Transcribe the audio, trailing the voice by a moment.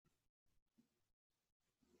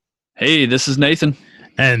Hey, this is Nathan.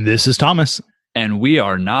 And this is Thomas. And we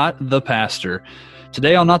are Not the Pastor.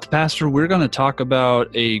 Today on Not the Pastor, we're going to talk about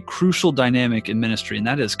a crucial dynamic in ministry, and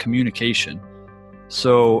that is communication.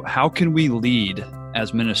 So, how can we lead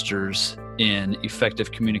as ministers in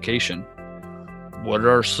effective communication? What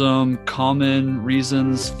are some common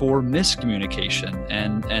reasons for miscommunication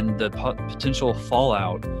and the potential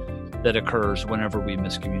fallout that occurs whenever we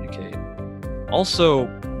miscommunicate? Also,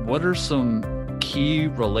 what are some key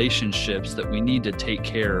relationships that we need to take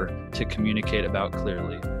care to communicate about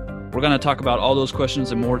clearly? We're going to talk about all those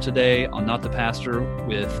questions and more today on Not the Pastor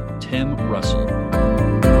with Tim Russell.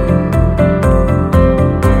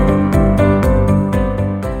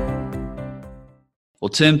 Well,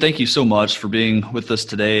 Tim, thank you so much for being with us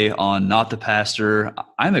today on Not the Pastor.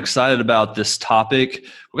 I'm excited about this topic.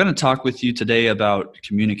 We're going to talk with you today about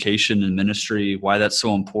communication in ministry, why that's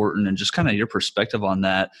so important, and just kind of your perspective on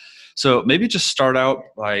that. So maybe just start out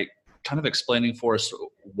by kind of explaining for us,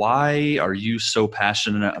 why are you so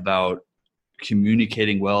passionate about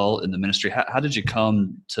communicating well in the ministry? How did you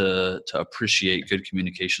come to appreciate good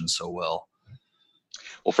communication so well?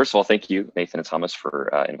 Well, first of all, thank you, Nathan and Thomas, for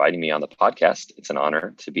inviting me on the podcast. It's an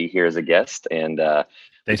honor to be here as a guest. And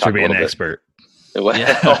thanks for being an expert. Well,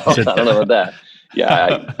 Yeah. I don't know about that.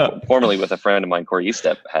 Yeah, I formerly with a friend of mine, Corey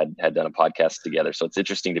Estep, had done a podcast together. So it's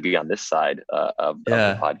interesting to be on this side of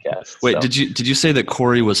the podcast. Wait, so. did you say that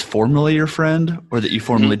Corey was formerly your friend, or that you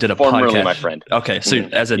formerly did a formerly podcast? Formerly my friend. Okay, so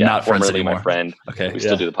as in not friends anymore. My friend. Okay, we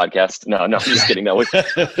still do the podcast. No, I'm just kidding. No,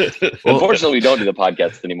 unfortunately, we don't do the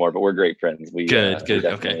podcast anymore, but we're great friends. Good.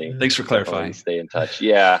 Okay, thanks for clarifying. Stay in touch.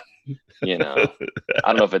 Yeah. I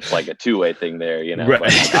don't know if it's like a two-way thing there, right.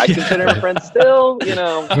 But I consider him a friend still, It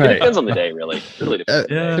depends on the day, really. It really depends.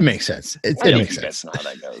 It makes sense. It makes sense. Know how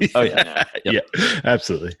that goes. Oh, yeah. Yeah,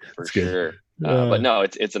 absolutely. For sure. But no,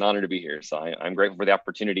 it's an honor to be here. So I'm grateful for the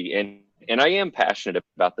opportunity. And I am passionate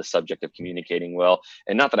about the subject of communicating well.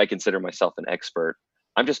 And not that I consider myself an expert.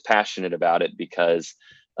 I'm just passionate about it because,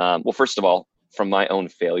 well, first of all, from my own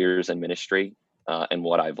failures in ministry and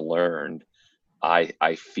what I've learned,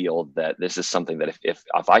 I feel that this is something that if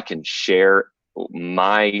I can share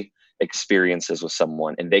my experiences with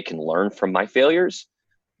someone and they can learn from my failures,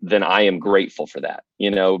 then I am grateful for that,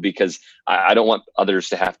 because I don't want others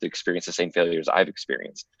to have to experience the same failures I've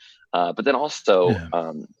experienced. But then also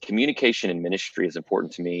communication in ministry is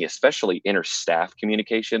important to me, especially inter-staff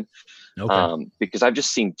communication, because I've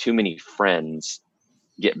just seen too many friends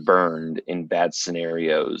get burned in bad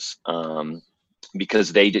scenarios.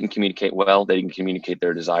 Because they didn't communicate well, they didn't communicate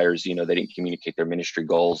their desires, they didn't communicate their ministry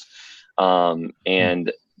goals.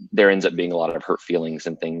 And there ends up being a lot of hurt feelings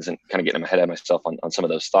and things, and kind of getting ahead of myself on some of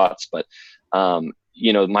those thoughts. But,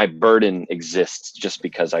 my burden exists just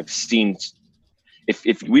because I've seen,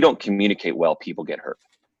 if we don't communicate well, people get hurt.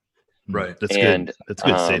 Right. That's good. That's a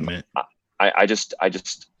good statement. I just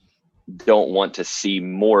don't want to see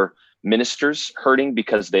more ministers hurting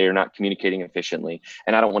because they are not communicating efficiently.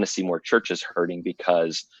 And I don't want to see more churches hurting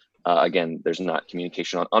because, again, there's not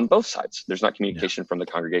communication on both sides. There's not communication from the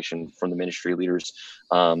congregation, from the ministry leaders,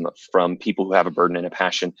 from people who have a burden and a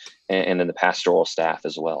passion, and then the pastoral staff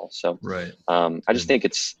as well. So right. I just think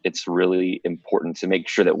it's really important to make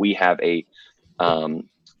sure that we have a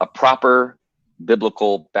proper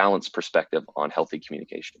biblical balanced perspective on healthy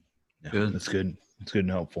communication. Yeah, good. That's good. That's good and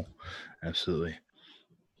helpful. Absolutely.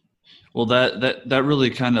 Well, that really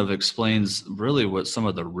kind of explains really what some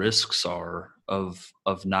of the risks are of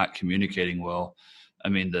not communicating well. I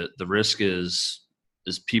mean, the risk is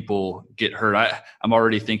people get hurt. I'm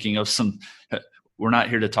already thinking of some. We're not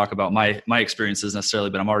here to talk about my experiences necessarily,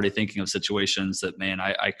 but I'm already thinking of situations that, man,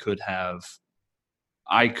 I could have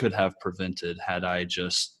prevented had I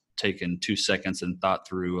just taken 2 seconds and thought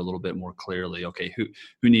through a little bit more clearly. Okay,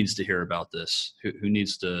 who needs to hear about this? Who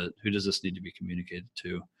does this need to be communicated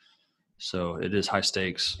to? So it is high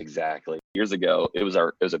stakes. Exactly. Years ago, it was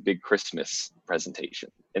a big Christmas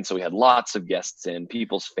presentation. And so we had lots of guests in,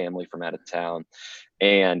 people's family from out of town.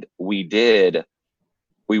 And we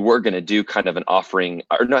were going to do kind of an offering,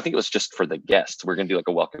 or no, I think it was just for the guests. We're going to do like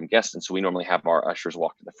a welcome guest. And so we normally have our ushers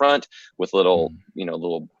walk to the front with little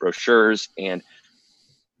brochures. And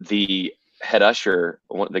the head usher,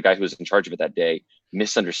 the guy who was in charge of it that day,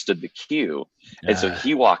 misunderstood the cue. And so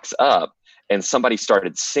he walks up, and somebody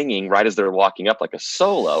started singing right as they were walking up, like a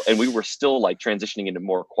solo. And we were still like transitioning into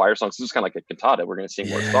more choir songs. This was kind of like a cantata. We're going to sing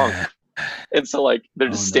more songs. And so like they're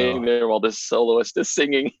just standing there while this soloist is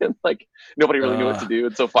singing, and like nobody really knew what to do.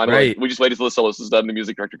 And so finally, like, we just waited till the soloist is done. The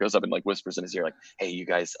music director goes up and like whispers in his ear, like, "Hey, you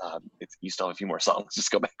guys, you still have a few more songs.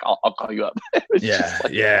 Just go back. I'll call you up." But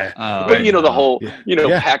you know, the whole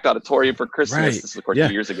packed auditorium for Christmas. Right. This is of course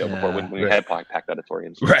 2 years ago before when we had packed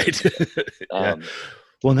auditoriums. Right.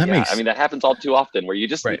 Well, that makes. I mean, that happens all too often where you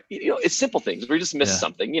just it's simple things where you just miss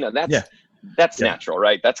something. You know, that's natural,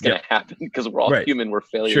 right? That's going to happen because we're all human. We're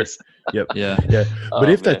failures. Sure. Yep. But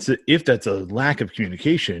if that's a lack of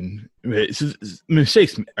communication,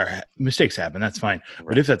 mistakes happen. That's fine. Right.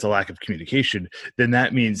 But if that's a lack of communication, then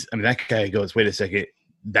that means, I mean, that guy goes, wait a second,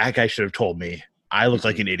 that guy should have told me. I look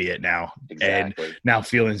like an idiot now, and now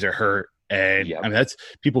feelings are hurt. And I mean, that's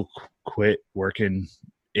people quit working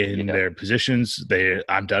in their positions.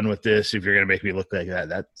 I'm done with this. If you're going to make me look like that,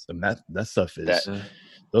 that stuff is.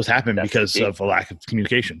 Those happen because of a lack of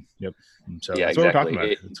communication. Yep. And so that's what we're talking about.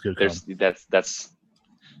 It's good. That's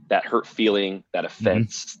that hurt feeling, that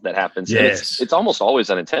offense that happens. Yes. It's almost always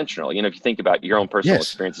unintentional. You know, if you think about your own personal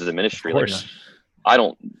experiences in ministry, like I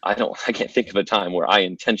can't think of a time where I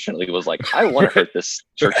intentionally was like, I want to hurt this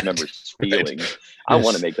church member's feelings. I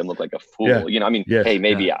want to make them look like a fool. Yeah. You know, I mean, hey,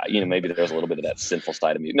 maybe maybe there's a little bit of that sinful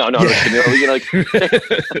side of me. No, you know, like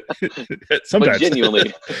sometimes. But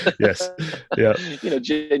genuinely,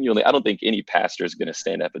 genuinely, I don't think any pastor is going to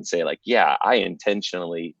stand up and say like, yeah, I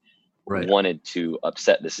intentionally wanted to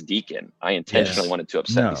upset this deacon. I intentionally wanted to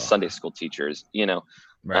upset these Sunday school teachers. You know.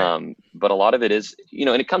 Right. But a lot of it is, you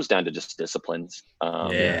know, and it comes down to just disciplines.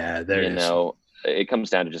 It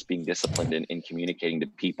comes down to just being disciplined in communicating to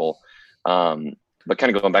people. But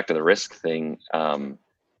kind of going back to the risk thing, I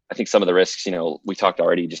think some of the risks, you know, we talked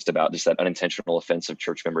already just about just that unintentional offense of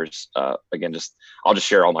church members. Again, I'll just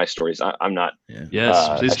share all my stories. I'm not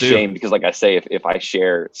ashamed because, like I say, if I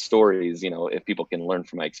share stories, you know, if people can learn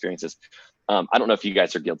from my experiences. I don't know if you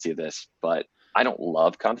guys are guilty of this, but I don't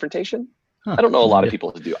love confrontation. I don't know a lot of people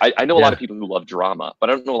who do. I know a lot of people who love drama, but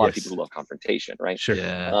I don't know a lot of people who love confrontation, right? Sure.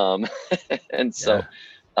 And so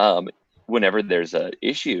whenever there's an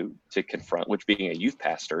issue to confront, which being a youth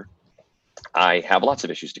pastor, I have lots of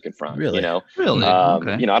issues to confront. Really? You know,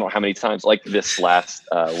 okay. You know, I don't know how many times, like this last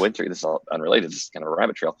winter, this is all unrelated, this is kind of a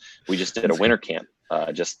rabbit trail. We just did a winter camp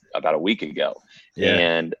just about a week ago. Yeah.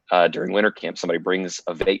 And during winter camp, somebody brings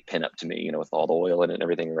a vape pen up to me, you know, with all the oil in it and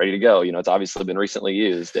everything ready to go. You know, it's obviously been recently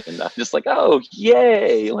used, and I'm just like, oh,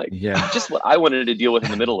 yay. Like, just what I wanted to deal with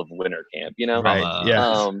in the middle of winter camp, you know?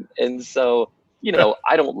 Right. And so, you know,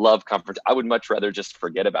 I don't love confrontation. I would much rather just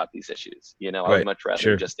forget about these issues. You know, I would much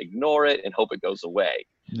rather just ignore it and hope it goes away.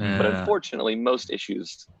 But unfortunately, most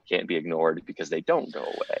issues can't be ignored because they don't go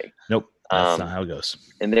away. Nope. That's not how it goes.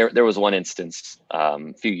 And there was one instance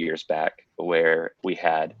a few years back where we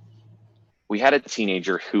had a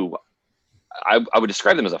teenager who I would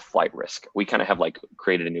describe them as a flight risk. We kind of have like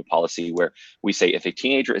created a new policy where we say if a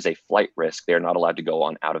teenager is a flight risk, they're not allowed to go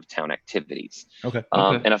on out of town activities. Okay.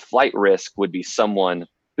 And a flight risk would be someone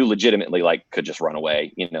who legitimately like could just run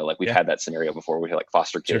away. You know, like we've had that scenario before. We had like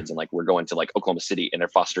foster kids and like we're going to like Oklahoma City and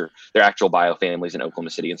their actual bio families in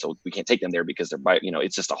Oklahoma City. And so we can't take them there because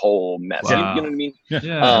it's just a whole mess. Wow. You know what I mean?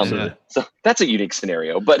 So that's a unique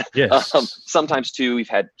scenario, but sometimes too, we've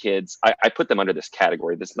had kids, I put them under this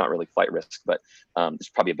category. This is not really flight risk, but there's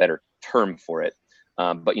probably a better term for it.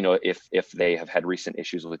 But you know, if they have had recent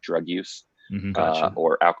issues with drug use,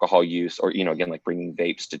 or alcohol use, or, you know, again, like bringing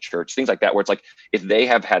vapes to church, things like that, where it's like, if they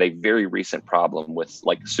have had a very recent problem with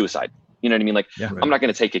like suicide, you know what I mean? Like, I'm not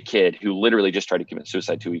going to take a kid who literally just tried to commit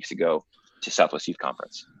suicide 2 weeks ago to Southwest Youth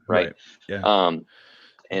Conference. Right.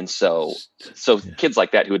 And so kids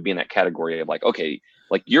like that who would be in that category of like, okay,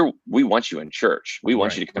 like we want you in church. We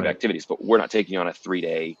want you to come to activities, but we're not taking you on a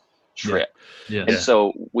 3-day trip. And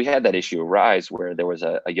so we had that issue arise where there was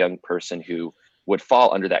a young person who would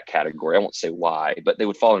fall under that category. I won't say why, but they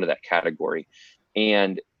would fall into that category.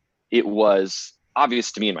 And it was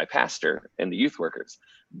obvious to me and my pastor and the youth workers,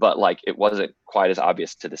 but like, it wasn't quite as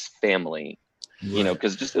obvious to this family, you know,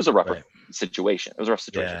 because it was a rough situation. It was a rough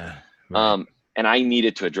situation. And I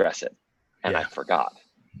needed to address it. And I forgot.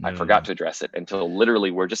 I forgot to address it until literally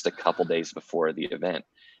we're just a couple days before the event.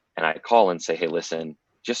 And I call and say, hey, listen,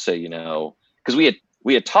 just so you know, because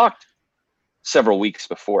we had talked several weeks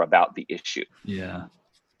before about the issue.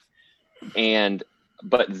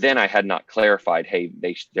 But then I had not clarified, hey,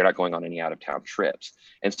 they're not going on any out of town trips.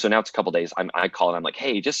 And so now it's a couple days. I call and I'm like,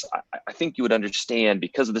 hey, I think you would understand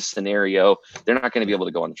because of this scenario, they're not going to be able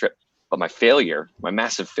to go on the trip. But my failure, my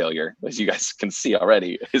massive failure, as you guys can see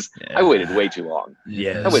already, is I waited way too long.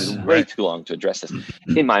 Yes. I waited way too long to address this.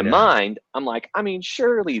 In my mind, I'm like, I mean,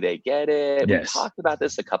 surely they get it. We talked about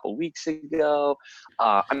this a couple weeks ago.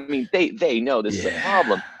 I mean, they know this is a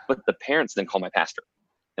problem. But the parents then call my pastor.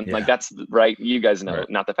 And like, that's right. You guys know,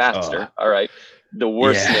 not the pastor. All right. The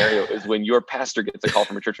worst scenario is when your pastor gets a call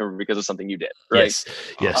from a church member because of something you did, right?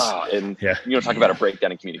 Yes. And you talk about a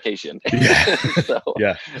breakdown in communication. So,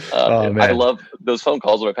 Oh, man. I love those phone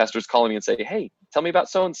calls where my pastor's calling me and say, "Hey, tell me about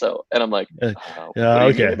so-and-so." And I'm like, what do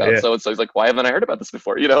you mean about so-and-so? He's like, why haven't I heard about this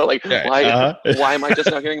before? Why am I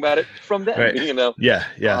just not hearing about it from them? Right. And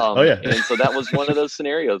so that was one of those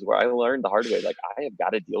scenarios where I learned the hard way, like, I have got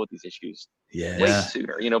to deal with these issues way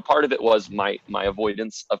sooner. Part of it was my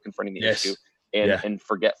avoidance of confronting the issue. And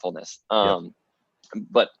forgetfulness.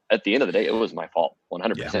 But at the end of the day, it was my fault.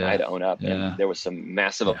 100%. I had to own up, and there was some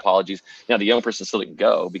massive apologies. Now the young person still didn't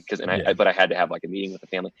go because, but I had to have like a meeting with the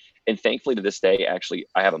family. And thankfully to this day, actually,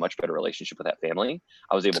 I have a much better relationship with that family.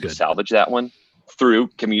 I was able to salvage that one through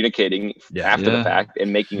communicating after the fact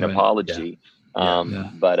and making an apology.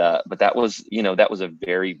 But that was, that was a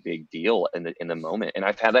very big deal in the moment. And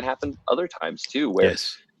I've had that happen other times too, where,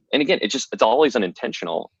 and again, it's always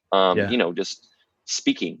unintentional. Just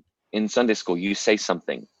speaking in Sunday school, you say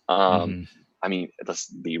something. I mean, let's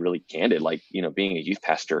be really candid. Like, being a youth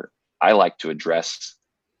pastor, I like to address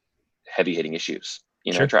heavy hitting issues.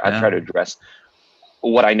 I try to address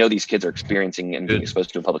what I know these kids are experiencing and being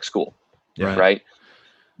exposed to in public school. Right.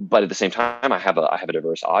 But at the same time, I have a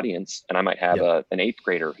diverse audience, and I might have an 8th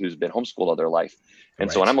grader who's been homeschooled all their life.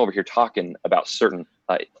 And so when I'm over here talking about certain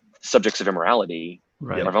subjects of immorality,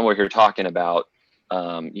 or if I'm over here talking about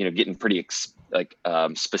getting pretty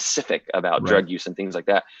specific about drug use and things like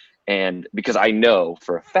that. And because I know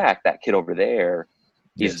for a fact that kid over there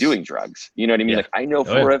is doing drugs, you know what I mean? Like, I know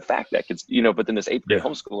for a fact that kid's, but then this 8th grade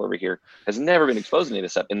homeschooler over here has never been exposed to any of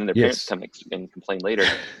this stuff. And then their parents come and complain later.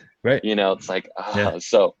 It's like,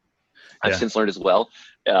 so I've since learned as well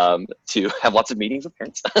to have lots of meetings with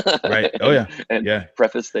parents. And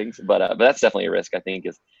preface things. But that's definitely a risk, I think,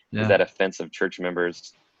 is that offense of church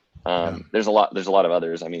members. There's a lot of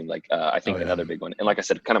others. I mean, like, I think another big one, and like I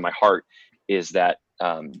said, kind of my heart is that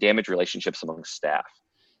damaged relationships among staff.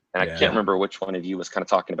 And I can't remember which one of you was kind of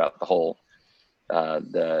talking about the whole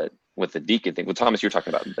with the deacon thing. Well, Thomas, you were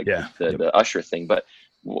talking about the usher thing, but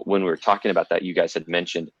when we were talking about that, you guys had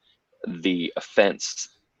mentioned the offense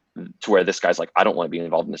to where this guy's like, I don't want to be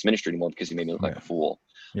involved in this ministry anymore because he made me look like a fool.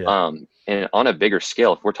 And on a bigger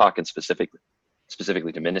scale, if we're talking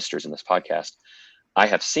specifically to ministers in this podcast, I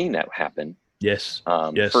have seen that happen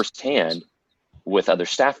firsthand with other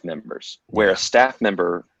staff members, where a staff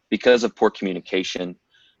member, because of poor communication,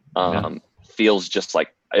 feels just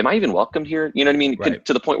like, am I even welcomed here? You know what I mean?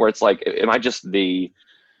 To the point where it's like, am I just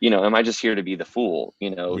am I just here to be the fool,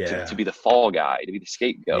 to be the fall guy, to be the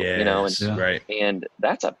scapegoat, and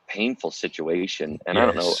that's a painful situation. And I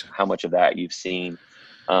don't know how much of that you've seen.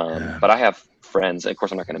 But I have friends, of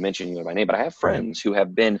course, I'm not going to mention you by name, but I have friends who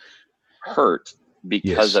have been hurt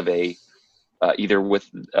because of either with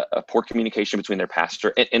a poor communication between their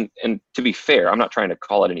pastor and to be fair, I'm not trying to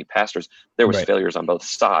call out any pastors. There was failures on both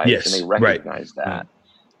sides, and they recognized that.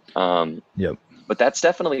 But that's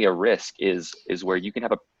definitely a risk is where you can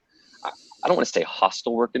have I don't want to say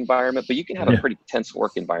hostile work environment, but you can have a pretty tense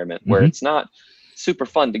work environment where it's not super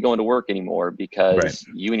fun to go into work anymore because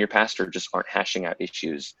you and your pastor just aren't hashing out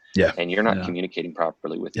issues and you're not communicating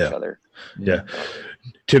properly with each other.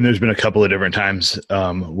 Tim, there's been a couple of different times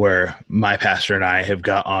where my pastor and I have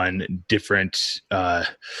got on different but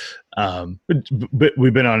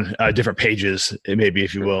we've been on different pages, maybe,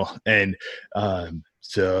 if you will. And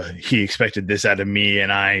so he expected this out of me,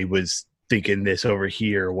 and I was thinking this over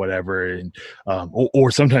here or whatever. And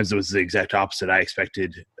or sometimes it was the exact opposite. I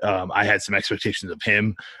expected I had some expectations of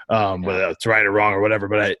him, whether it's right or wrong or whatever,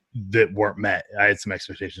 but that weren't met. I had some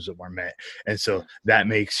expectations that weren't met, and so that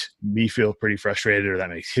makes me feel pretty frustrated, or that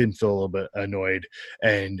makes him feel a little bit annoyed.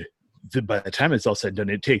 And by the time it's all said and done,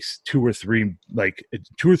 it takes two or three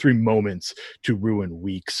moments to ruin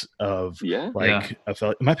weeks of my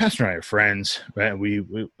pastor and I are friends, right?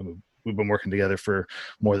 We've been working together for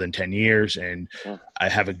more than 10 years, and I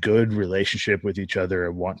have a good relationship with each other. I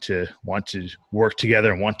want to work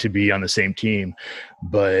together and want to be on the same team.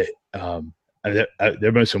 But there have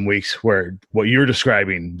been some weeks where what you're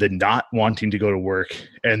describing, the not wanting to go to work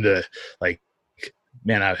and the like,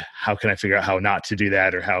 man, how can I figure out how not to do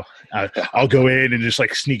that? Or how I'll go in and just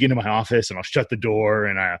like sneak into my office and I'll shut the door,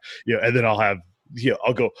 and and then I'll have,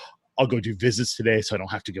 I'll go, I'll go do visits today so I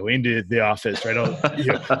don't have to go into the office, right?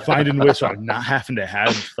 I'll finding ways so I'm not having to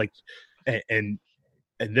have like, and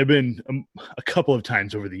there've been a couple of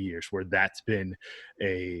times over the years where that's been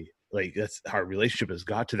that's how our relationship has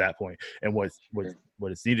got to that point. And what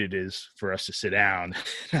is needed is for us to sit down and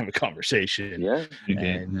have a conversation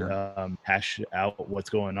and hash out what's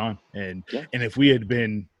going on. And if we had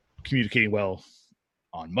been communicating well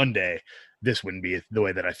on Monday, this wouldn't be the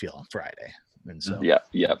way that I feel on Friday. And so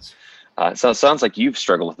so it sounds like you've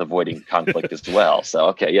struggled with avoiding conflict as well.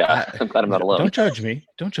 So I'm glad I'm not alone. Don't judge me.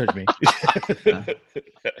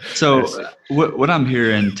 So what I'm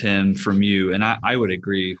hearing, Tim, from you, and I would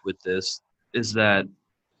agree with this, is that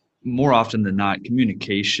more often than not,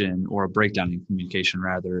 communication, or a breakdown in communication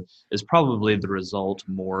rather, is probably the result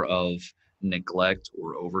more of neglect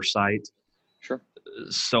or oversight. Sure.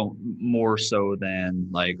 So more so than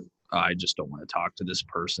like, I just don't want to talk to this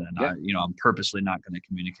person. I'm purposely not going to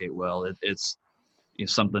communicate well. It's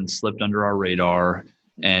something slipped under our radar.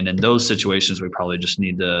 And in those situations, we probably just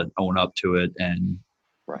need to own up to it and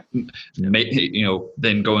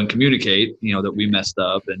then go and communicate, that we messed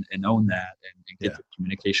up and own that and get the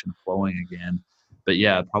communication flowing again. But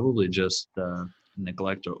probably just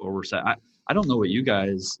neglect or oversight. I don't know what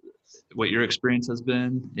your experience has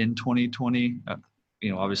been in 2020.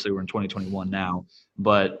 Obviously we're in 2021 now,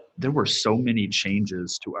 but there were so many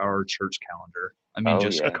changes to our church calendar. I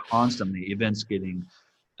mean, constantly events getting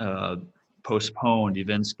postponed,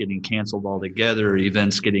 events getting canceled altogether,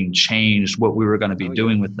 events getting changed, what we were going to be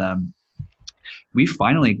doing with them. We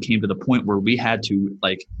finally came to the point where we had to,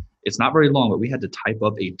 it's not very long, but we had to type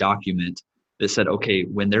up a document that said, okay,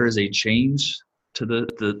 when there is a change to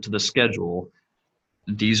the schedule,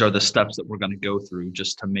 these are the steps that we're going to go through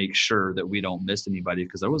just to make sure that we don't miss anybody.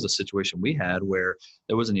 Because there was a situation we had where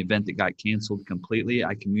there was an event that got canceled completely.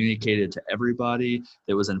 I communicated to everybody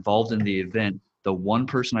that was involved in the event. The one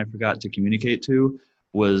person I forgot to communicate to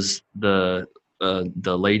was the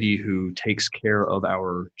lady who takes care of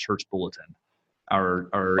our church bulletin,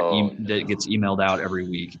 that gets emailed out every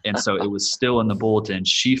week. And so it was still in the bulletin.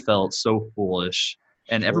 She felt so foolish,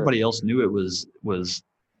 and everybody else knew it was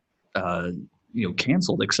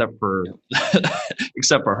canceled except for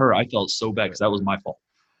her. I felt so bad because that was my fault.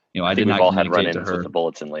 I did not communicate to her. With the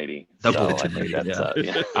bulletin lady. Bulletin lady.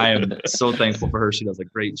 I am so thankful for her. She does a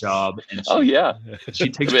great job. And she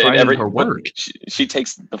takes pride in her work. She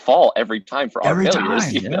takes the fall every time for our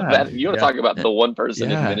failures. You want to talk about the one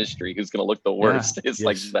person in ministry who's going to look the worst. It's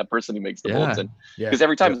like that person who makes the bulletin. Because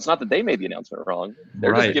every time it's not that they made the announcement wrong.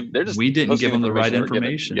 We didn't give them the right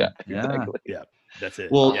information. Exactly. That's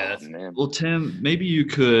it. Well, Tim, maybe you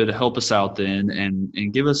could help us out then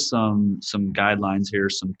and give us some guidelines here,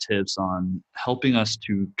 some tips on helping us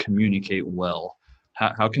to communicate well.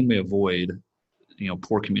 How can we avoid,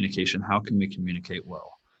 poor communication? How can we communicate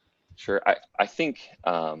well? Sure. I think,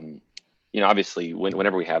 obviously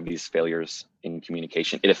whenever we have these failures in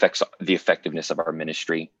communication, it affects the effectiveness of our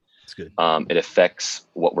ministry. That's good. It affects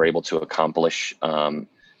what we're able to accomplish. It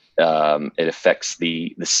affects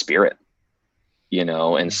the spirit.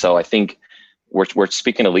 And so I think we're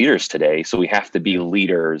speaking to leaders today. So we have to be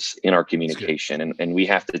leaders in our communication, and we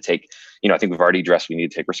have to take, I think we've already addressed, we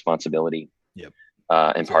need to take responsibility. Yep.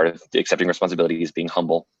 And part of accepting responsibility is being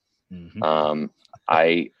humble. Mm-hmm.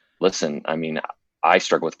 I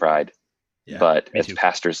struggle with pride, but as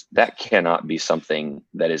pastors, that cannot be something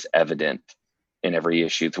that is evident in every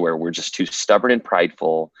issue to where we're just too stubborn and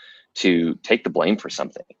prideful to take the blame for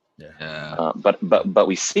something. But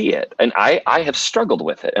we see it, and I have struggled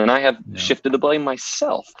with it, and I have shifted the blame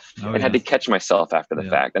myself and had to catch myself after the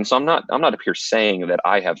fact. And so I'm not up here saying that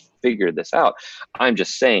I have figured this out. I'm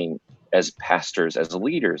just saying, as pastors, as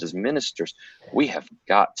leaders, as ministers, we have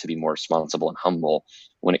got to be more responsible and humble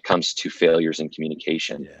when it comes to failures in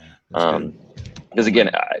communication. Because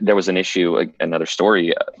again, there was an issue, another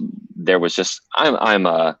story. There was just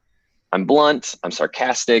I'm blunt, I'm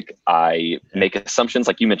sarcastic, I make assumptions.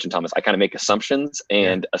 Like you mentioned, Thomas, I kind of make assumptions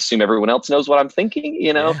and assume everyone else knows what I'm thinking,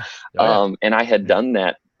 And I had done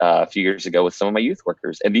that a few years ago with some of my youth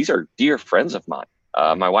workers. And these are dear friends of mine.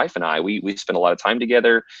 My wife and I, we spend a lot of time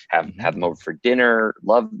together, have them over for dinner,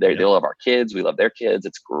 they love our kids, we love their kids,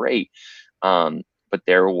 it's great. But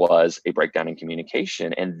there was a breakdown in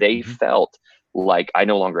communication, and they felt like I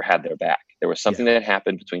no longer had their back. There was something that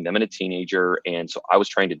happened between them and a teenager. And so I was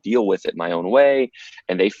trying to deal with it my own way.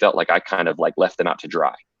 And they felt like I kind of left them out to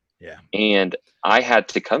dry. Yeah. And I had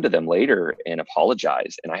to come to them later and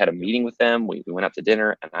apologize. And I had a meeting with them. We went out to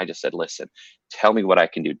dinner, and I just said, listen, tell me what I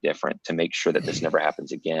can do different to make sure that this never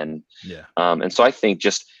happens again. Yeah. And so I think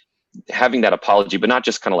just having that apology, but not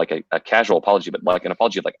just kind of like a casual apology, but like an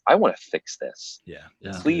apology of like, I want to fix this. Yeah.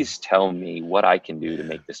 Please tell me what I can do to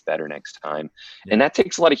make this better next time. And that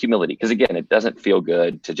takes a lot of humility, because again, it doesn't feel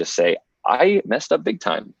good to just say, I messed up big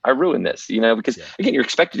time, I ruined this, because again, you're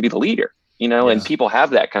expected to be the leader, and people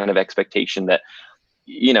have that kind of expectation that,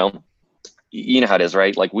 you know how it is,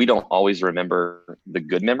 right? Like, we don't always remember the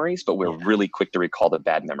good memories, but we're really quick to recall the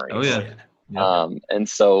bad memories. Oh yeah. And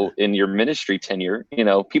so in your ministry tenure,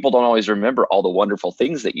 people don't always remember all the wonderful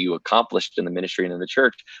things that you accomplished in the ministry and in the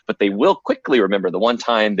church, but they will quickly remember the one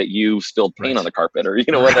time that you spilled paint on the carpet, or,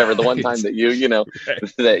 whatever, the one time that you,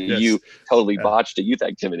 you totally botched a youth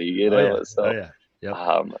activity,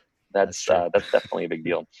 that's definitely a big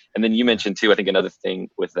deal. And then you mentioned too, I think another thing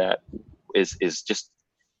with that is just,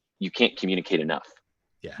 you can't communicate enough.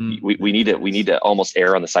 Yeah. We need to almost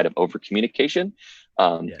err on the side of over communication.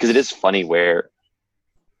 Because it is funny where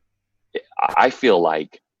I feel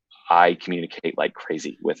like I communicate like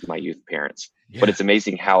crazy with my youth parents, but it's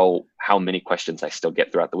amazing how many questions I still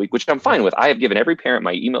get throughout the week, which I'm fine with. I have given every parent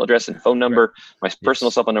my email address and phone number, my personal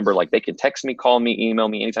cell phone number. Like, they can text me, call me, email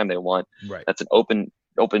me anytime they want. Right. That's an open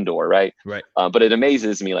door, right? Right. But it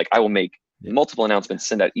amazes me. Like, I will make multiple announcements,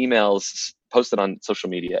 send out emails, post it on social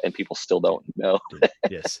media, and people still don't know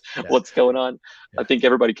what's going on. I think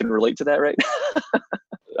everybody can relate to that, right?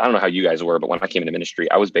 I don't know how you guys were, but when I came into ministry,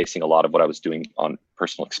 I was basing a lot of what I was doing on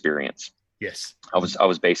personal experience. Yes. I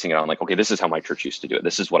was basing it on like, okay, this is how my church used to do it.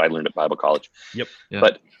 This is what I learned at Bible college. Yep. Yeah.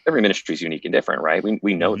 But every ministry is unique and different, right?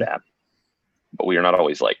 We know that, but we are not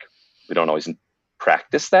always we don't always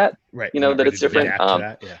practice that, right? That it's different.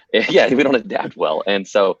 We don't adapt well. And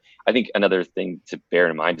so I think another thing to bear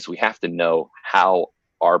in mind is we have to know how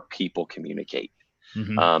our people communicate.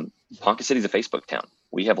 Ponca City is a Facebook town.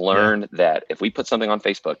 We have learned that if we put something on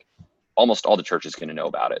Facebook, almost all the church is going to know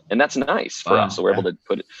about it. And that's nice for us. So we're able to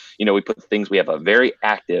put it, we put things, we have a very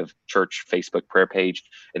active church Facebook prayer page,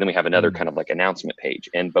 and then we have another kind of like announcement page.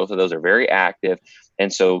 And both of those are very active.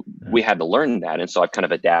 And so we had to learn that. And so I've kind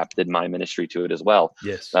of adapted my ministry to it as well.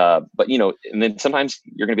 Yes. But, and then sometimes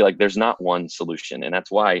you're going to be like, there's not one solution. And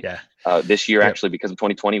that's why this year, actually, because of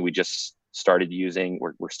 2020, we just started using,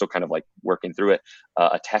 we're still kind of like working through it,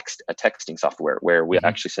 a texting software where we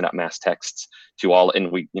actually send out mass texts to all, and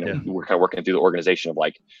we, we're kind of working through the organization of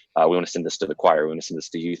like, we want to send this to the choir, we want to send this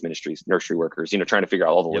to youth ministries, nursery workers, trying to figure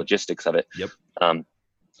out all the logistics of it.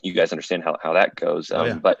 You guys understand how that goes.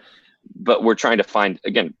 But we're trying to find,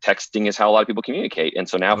 again, texting is how a lot of people communicate. And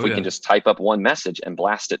so now if we can just type up one message and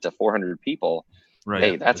blast it to 400 people,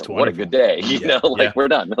 hey, that's what a good day. We're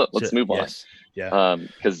done. Let's move on.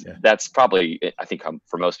 Because that's probably, I think,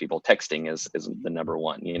 for most people, texting is the number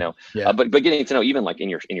one. But getting to know, even like in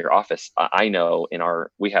your office, I know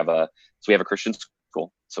we have a Christian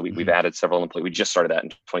school, so we've added several employees. We just started that in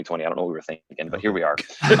 2020. I don't know what we were thinking, but here we are.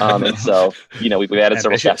 And so we've added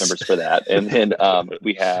several staff members for that, and then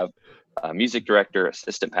we have a music director,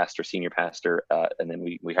 assistant pastor, senior pastor, and then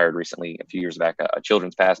we hired recently, a few years back, a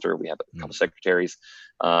children's pastor. We have a couple secretaries,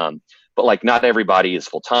 but like not everybody is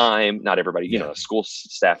full time. Not everybody, school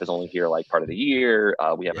staff is only here like part of the year.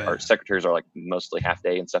 We have our secretaries are like mostly half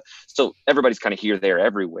day and stuff. So everybody's kind of here, there,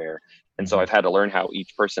 everywhere. And so I've had to learn how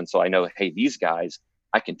each person. So I know, hey, these guys,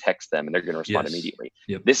 I can text them and they're going to respond immediately.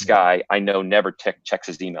 This guy, I know, never checks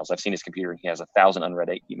his emails. I've seen his computer and he has 1,000 unread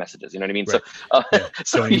messages. You know what I mean? Right.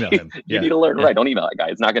 So don't email him. You need to learn, right? Don't email that guy.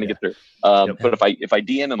 It's not going to get through. But if I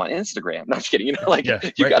DM him on Instagram, no, I'm just kidding. You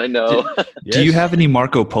got to know. Do you have any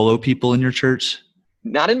Marco Polo people in your church?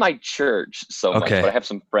 Not in my church so much, but I have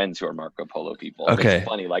some friends who are Marco Polo people. Okay. It's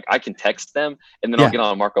funny. Like I can text them and then I'll get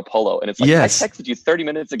on Marco Polo and it's like, I texted you 30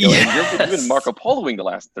 minutes ago and you've been Marco Poloing the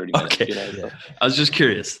last 30 minutes. So. I was just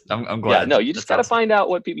curious. I'm glad. Yeah, no, you just got to find out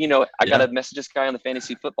what people, I got to message this guy on the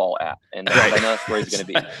fantasy football app and I know that's where he's going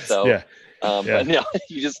to be. So, but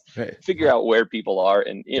you just figure out where people are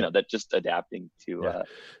and, that just adapting to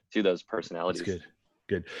those personalities. That's good.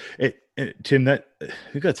 Tim, I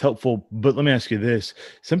think that's helpful, but let me ask you this.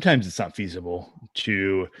 Sometimes it's not feasible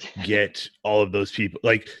to get all of those people.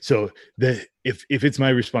 Like, so if it's my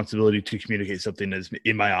responsibility to communicate something that's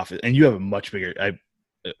in my office and you have a much bigger,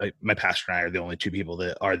 my pastor and I are the only two people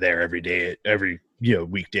that are there every day, every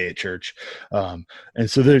weekday at church. And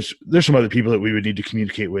so there's some other people that we would need to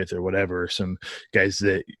communicate with or whatever. Some guys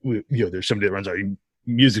that there's somebody that runs our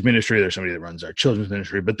music ministry, there's somebody that runs our children's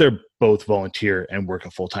ministry, but they're both volunteer and work a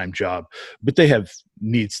full-time job, but they have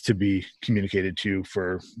needs to be communicated to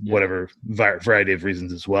for whatever variety of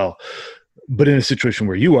reasons as well. But in a situation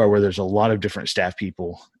where you are, where there's a lot of different staff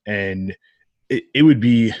people, and it would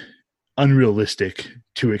be unrealistic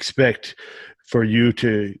to expect for you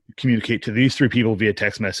to communicate to these 3 people via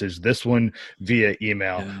text message, this one via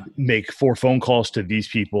email, make 4 phone calls to these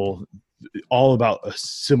people, all about a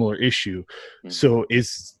similar issue. So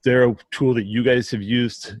is there a tool that you guys have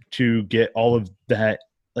used to get all of that?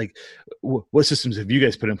 Like, what systems have you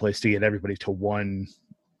guys put in place to get everybody to one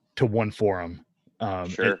forum?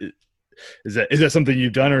 Sure. Is that something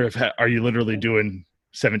you've done, or are you literally doing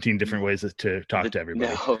 17 different ways to talk to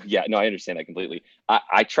everybody? No, I understand that completely.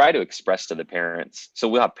 I try to express to the parents. So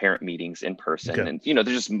we'll have parent meetings in person, and there's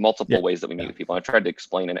just multiple ways that we meet with people. I tried to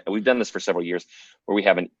explain, and we've done this for several years, where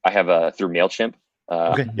I have through MailChimp.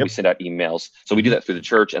 We send out emails. So we do that through the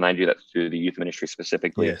church, and I do that through the youth ministry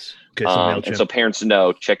specifically. Yes. Okay, so and so parents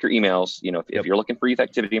know, check your emails. If you're looking for youth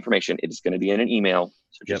activity information, it is going to be in an email.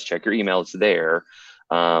 So just check your email. It's there.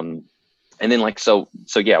 And then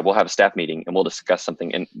we'll have a staff meeting and we'll discuss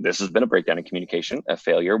something. And this has been a breakdown in communication, a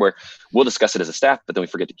failure, where we'll discuss it as a staff, but then we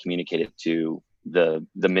forget to communicate it to the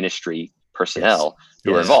ministry personnel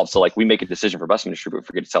who are involved. So like we make a decision for bus ministry, but we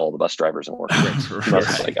forget to tell all the bus drivers and workers.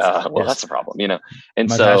 That's a problem, And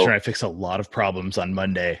my pastor and I fix a lot of problems on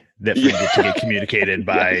Monday that forget to get communicated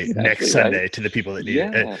by next Sunday to the people that need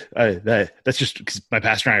it. That's just because my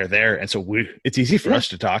pastor and I are there, and so it's easy for us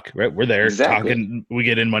to talk. Right, we're there talking. We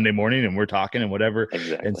get in Monday morning and we're talking and whatever,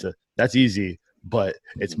 and so that's easy. But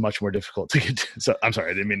it's much more difficult to get to. So I'm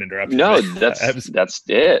sorry, I didn't mean to interrupt. No, that's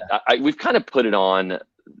it. We've kind of put it on.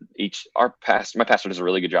 My pastor does a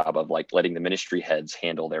really good job of like letting the ministry heads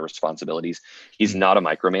handle their responsibilities. He's not a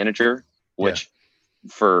micromanager, which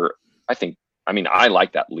I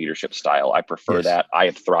like that leadership style. I prefer that. I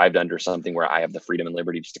have thrived under something where I have the freedom and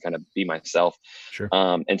liberty just to kind of be myself. Sure.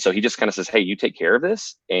 And so he just kind of says, hey, you take care of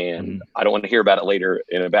this, and I don't want to hear about it later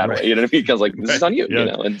in a bad way. You know what I mean? Because like, this is on you,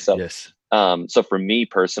 And so, so for me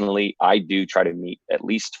personally, I do try to meet at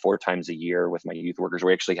least 4 times a year with my youth workers.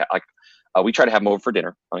 We actually we try to have them over for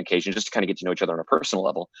dinner on occasion, just to kind of get to know each other on a personal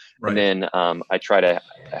level. Right. And then I try to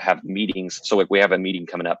have meetings. So like we have a meeting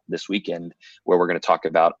coming up this weekend where we're going to talk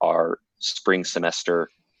about our spring semester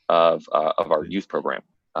of our youth program.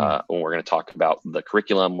 When we're going to talk about the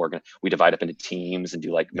curriculum, we divide up into teams and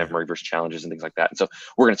do like memory verse challenges and things like that. And so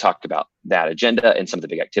we're going to talk about that agenda and some of the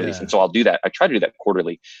big activities. And so I'll do that. I try to do that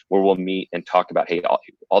quarterly, where we'll meet and talk about, hey,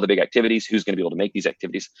 all the big activities, who's going to be able to make these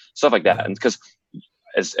activities, stuff like that. And because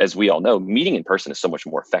as we all know, meeting in person is so much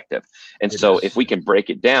more effective. And so if we can break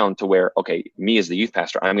it down to where, okay, me as the youth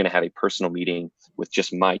pastor, I'm going to have a personal meeting with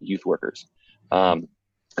just my youth workers. And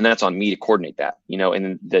that's on me to coordinate that,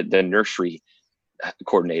 and the nursery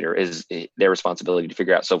coordinator is their responsibility to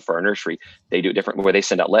figure out. So for our nursery, they do it different, where they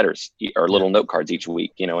send out letters or little note cards each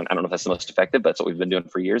week, and I don't know if that's the most effective, but that's what we've been doing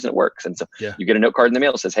for years, and it works. And so you get a note card in the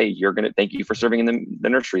mail that says, hey, thank you for serving in the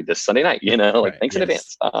nursery this Sunday night, thanks in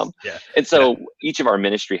advance. And so each of our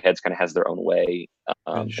ministry heads kind of has their own way.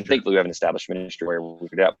 And thankfully we have an established ministry where we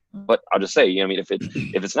figured out, but I'll just say,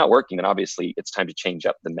 if it's not working, then obviously it's time to change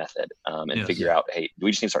up the method and figure out, hey, do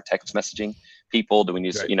we just need to start text messaging people? Do we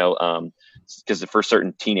need to, because for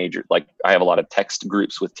certain teenagers, like I have a lot of text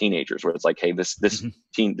groups with teenagers where it's like, hey, this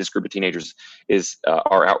group of teenagers is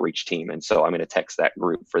our outreach team, and so I'm going to text that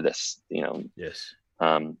group for this.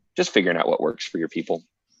 Just figuring out what works for your people.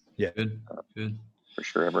 Good. For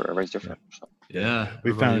sure, everybody's different. So.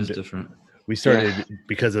 We found it different. We started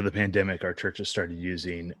because of the pandemic. Our church has started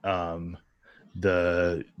using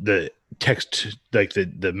the text, like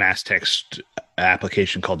the mass text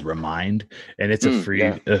application called Remind, and it's a free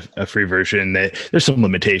version. That there's some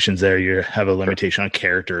limitations there. You have a limitation on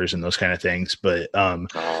characters and those kind of things, but you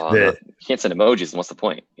can't send emojis, and what's the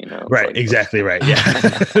point? Right, exactly right.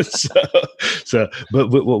 But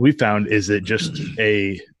what we found is that just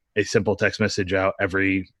a simple text message out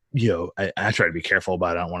every, I try to be careful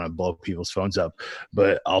about it. I don't want to blow people's phones up,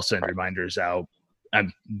 but I'll send reminders out.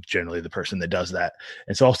 I'm generally the person that does that.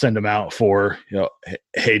 And so I'll send them out for,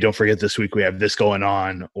 hey, don't forget this week we have this going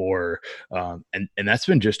on, or, and that's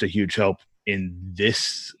been just a huge help in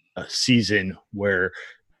this season where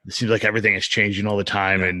it seems like everything is changing all the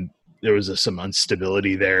time. And there was some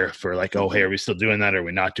instability there for like, oh, hey, are we still doing that? Are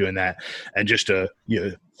we not doing that? And just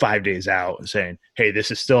 5 days out saying, hey,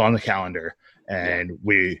 this is still on the calendar. And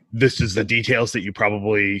this is the details that you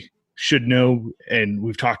probably should know and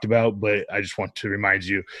we've talked about, but I just want to remind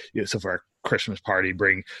you, so for our Christmas party,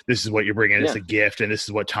 this is what you're bringing as a gift, and this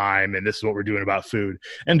is what time, and this is what we're doing about food,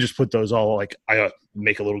 and just put those all, like I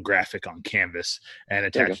make a little graphic on Canvas and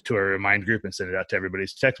attach it to a Remind group and send it out to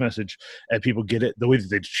everybody's text message, and people get it the way that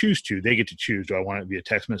they choose to. They get to choose, do I want it via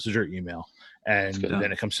text message or email? And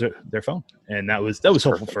then it comes to their phone, and that was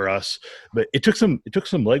helpful for us, but it took some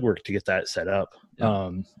legwork to get that set up.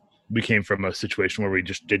 we came from a situation where we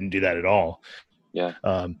just didn't do that at all. Yeah.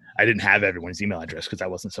 I didn't have everyone's email address because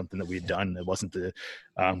that wasn't something that we had done. It wasn't the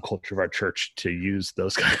culture of our church to use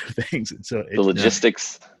those kind of things. And so the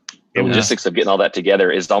logistics of getting all that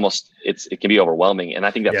together is almost, it can be overwhelming. And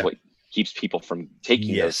I think that's what keeps people from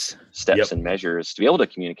taking those steps and measures to be able to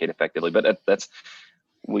communicate effectively. But that's,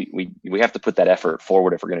 we have to put that effort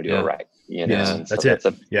forward if we're going to do it right. You know, and so that's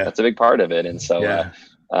a big part of it. And so,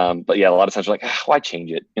 but a lot of times we're like, why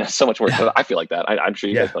change it? You know, so much work. I feel like that. I'm sure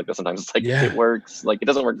you guys feel like that sometimes. It's like, it works. Like, it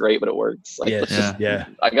doesn't work great, but it works. Like,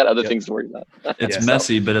 I got other things to worry about. It's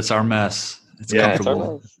messy, but it's our mess. It's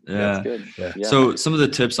comfortable. It's good. So some of the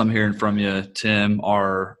tips I'm hearing from you, Tim,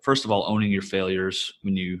 are, first of all, owning your failures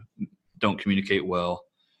when you don't communicate well.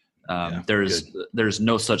 There's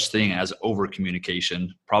no such thing as over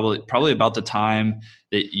communication. Probably about the time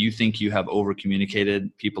that you think you have over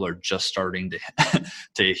communicated, people are just starting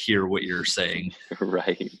to hear what you're saying.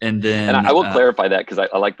 Right. And then, and I will clarify that, because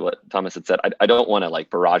I liked what Thomas had said. I don't want to like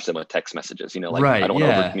barrage them with text messages, you know, like I don't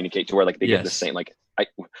want to over communicate to where like they get the same, like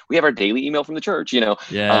we have our daily email from the church, you know,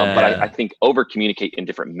 but I think over communicate in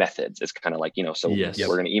different methods is kind of like, you know, so we're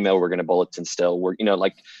going to email, we're going to bulletin still, we're, you know,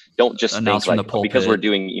 like, don't just think like, because we're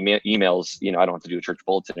doing emails, you know, I don't have to do a church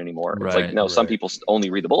bulletin anymore. It's like, no, some people only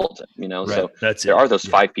read the bulletin, you know, so there are those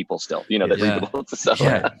 5 people still, you know, that read the bulletin. So,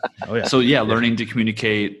 so learning to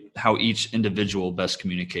communicate how each individual best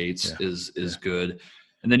communicates is good.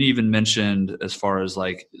 And then you even mentioned, as far as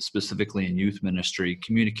like specifically in youth ministry,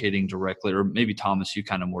 communicating directly, or maybe Thomas, you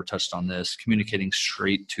kind of more touched on this, communicating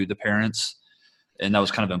straight to the parents. And that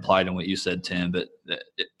was kind of implied in what you said, Tim, but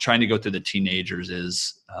trying to go through the teenagers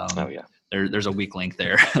is, there's a weak link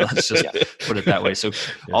there. Let's just put it that way. So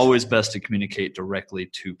always best to communicate directly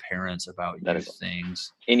to parents about youth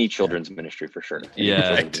things. Any children's ministry for sure.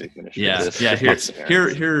 Here,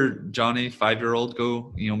 Johnny, 5-year-old,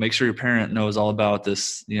 go, you know, make sure your parent knows all about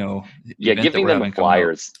this, you know. Giving them the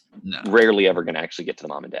flyers rarely ever going to actually get to the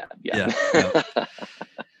mom and dad.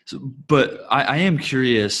 So, but I am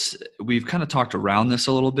curious, we've kind of talked around this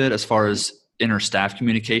a little bit as far as inter-staff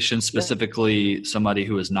communication, specifically somebody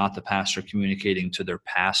who is not the pastor communicating to their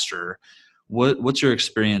pastor. What's your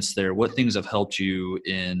experience there? What things have helped you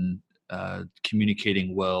in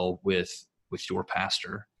communicating well with your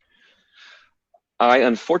pastor? I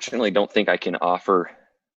unfortunately don't think I can offer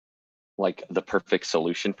like the perfect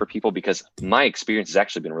solution for people, because my experience has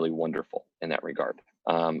actually been really wonderful in that regard.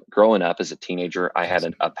 Growing up as a teenager, I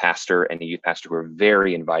had a pastor and a youth pastor who were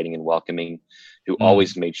very inviting and welcoming, who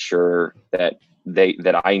always made sure that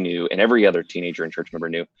I knew, and every other teenager and church member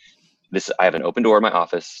knew, this. I have an open door in my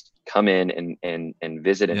office. Come in and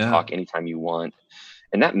visit and talk anytime you want.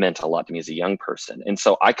 And that meant a lot to me as a young person. And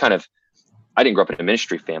so I didn't grow up in a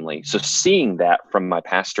ministry family. So seeing that from my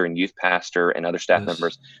pastor and youth pastor and other staff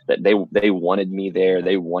members, that they wanted me there,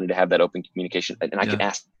 they wanted to have that open communication, and I could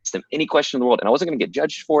ask them any question in the world, and I wasn't going to get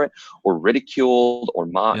judged for it or ridiculed or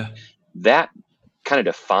mocked. That kind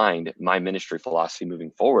of defined my ministry philosophy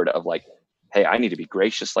moving forward of like, hey, I need to be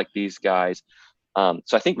gracious like these guys. So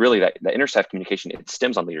I think really that inter-staff communication, it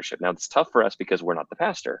stems on leadership. Now it's tough for us because we're not the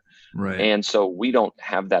pastor. Right. And so we don't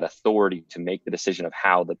have that authority to make the decision of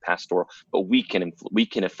how the pastoral, but we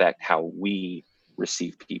can affect how we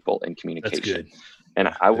receive people in communication. That's good. And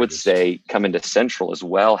I would say coming to Central as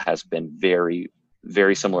well has been very,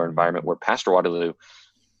 very similar environment where Pastor Waterloo,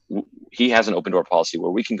 he has an open door policy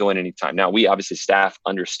where we can go in anytime. Now we obviously staff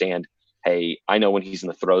understand, hey, I know when he's in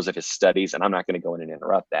the throes of his studies and I'm not going to go in and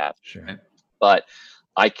interrupt that. Sure. But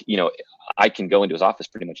I can go into his office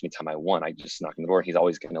pretty much anytime I want. I just knock on the door. He's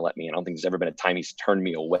always going to let me in. I don't think there's ever been a time he's turned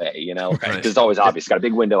me away, you know, because it's always obvious. He's got a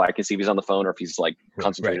big window. I can see if he's on the phone or if he's like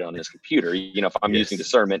concentrated on his computer. You know, if I'm using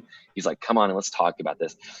discernment, he's like, come on and let's talk about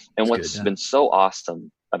this. And what's been so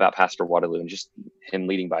awesome about Pastor Waterloo and just him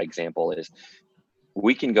leading by example is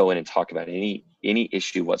we can go in and talk about any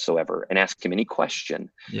issue whatsoever and ask him any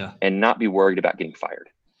question and not be worried about getting fired.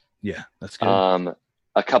 Yeah, that's good.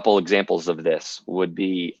 A couple examples of this would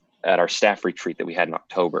be at our staff retreat that we had in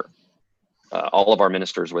October. All of our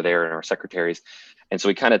ministers were there and our secretaries. And so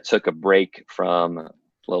we kind of took a break from a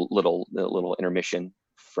little intermission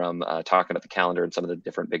from talking about the calendar and some of the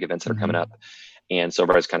different big events that are coming up. And so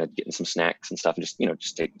everybody's kind of getting some snacks and stuff and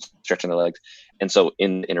just stretching their legs. And so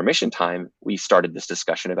in intermission time, we started this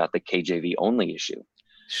discussion about the KJV only issue.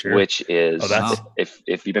 Sure. Which is, if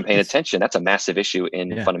you've been paying attention, that's a massive issue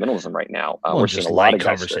in fundamentalism right now. We're seeing a lot of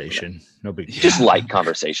conversation. No big deal. Just light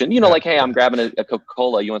conversation. You know, like, hey, I'm grabbing a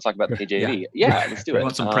Coca-Cola. You want to talk about the KJV? Yeah, let's do it. You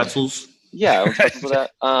want some pretzels? Yeah, pretzels for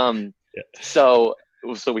that. So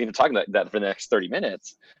we ended up talking about that for the next 30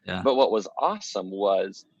 minutes. Yeah. But what was awesome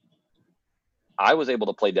was I was able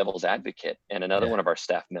to play devil's advocate, and another one of our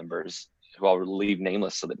staff members, who I'll leave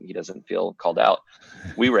nameless so that he doesn't feel called out,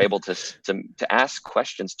 we were able to ask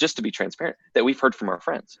questions, just to be transparent, that we've heard from our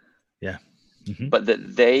friends. Yeah. Mm-hmm. But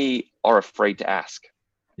that they are afraid to ask.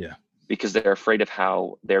 Yeah. Because they're afraid of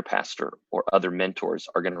how their pastor or other mentors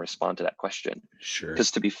are going to respond to that question. Sure.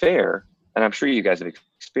 Because to be fair, and I'm sure you guys have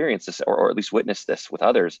experienced this or at least witnessed this with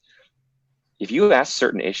others, if you ask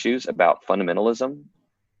certain issues about fundamentalism,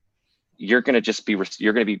 you're going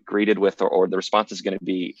to be greeted with, or the response is going to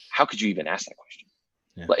be, how could you even ask that question?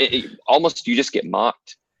 Yeah. Almost, you just get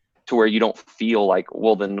mocked to where you don't feel like,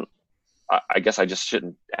 well, then I guess I just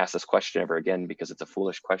shouldn't ask this question ever again because it's a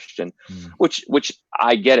foolish question, which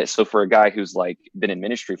I get it. So for a guy who's like been in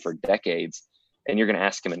ministry for decades, and you're going to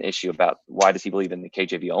ask him an issue about why does he believe in the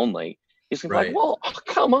KJV only, he's going to be like, well,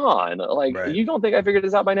 come on. Like, you don't think I figured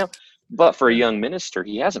this out by now? But for a young minister,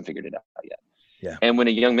 he hasn't figured it out yet. Yeah. And when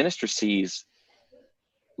a young minister sees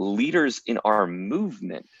leaders in our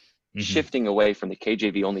movement shifting away from the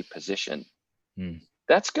KJV only position,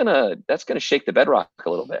 that's gonna shake the bedrock a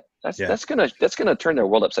little bit. That's gonna turn their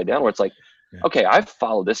world upside down, where it's like, okay, I've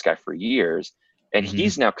followed this guy for years, and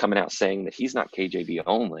he's now coming out saying that he's not KJV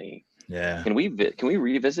only. Yeah. Can we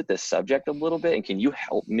revisit this subject a little bit, and can you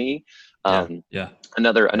help me?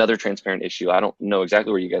 Another transparent issue. I don't know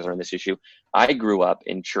exactly where you guys are on this issue. I grew up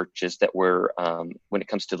in churches that were, when it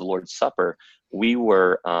comes to the Lord's Supper, we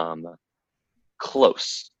were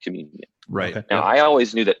close communion. Right. Okay. Now, I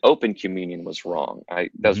always knew that open communion was wrong.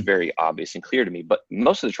 That was very obvious and clear to me. But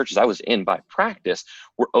most of the churches I was in by practice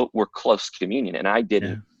were close communion, and I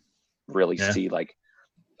didn't really see, like,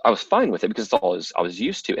 I was fine with it because it's all I was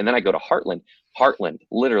used to. And then I go to Heartland. Heartland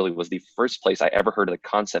literally was the first place I ever heard of the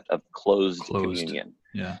concept of closed communion.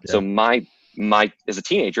 Yeah. So my as a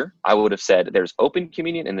teenager, I would have said there's open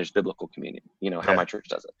communion and there's biblical communion. You know how my church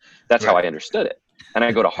does it. That's how I understood it. And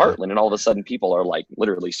I go to Heartland, and all of a sudden people are like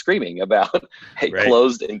literally screaming about, hey,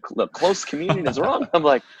 closed communion is wrong. I'm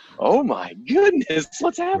like, oh my goodness,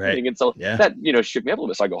 what's happening? And so that, shook me up a little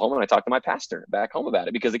bit. So I go home and I talk to my pastor back home about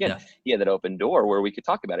it, because again, he had that open door where we could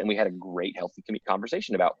talk about it. And we had a great, healthy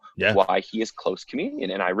conversation about why he is close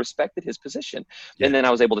communion. And I respected his position. And then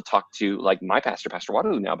I was able to talk to, like, my pastor, Pastor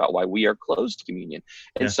Waterloo, now about why we are closed communion.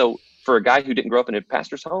 And so for a guy who didn't grow up in a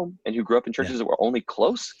pastor's home and who grew up in churches that were only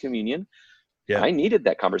close communion, I needed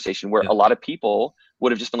that conversation where a lot of people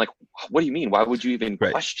would have just been like, what do you mean? Why would you even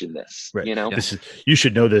question this? Right. You know, you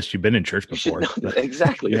should know this. You've been in church before.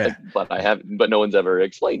 Exactly. Like, but I haven't, but no one's ever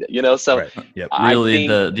explained it, so really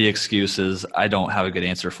the excuse is, I don't have a good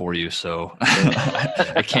answer for you. So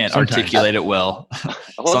I can't articulate it well.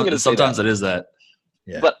 Sometimes it is that.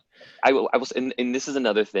 Yeah. But I will, and this is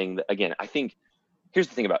another thing that, again, I think, here's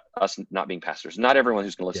the thing about us not being pastors. Not everyone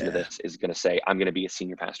who's going to listen to this is going to say, I'm going to be a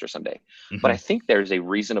senior pastor someday. But I think there's a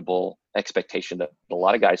reasonable expectation that a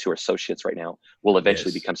lot of guys who are associates right now will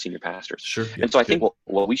eventually become senior pastors. Sure. And so I think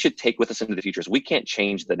what we should take with us into the future is, we can't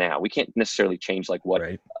change the now. We can't necessarily change like what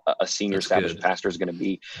a senior established pastor is going to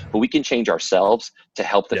be, but we can change ourselves to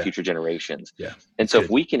help the future generations. Yeah. And so if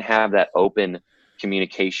we can have that open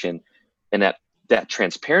communication and that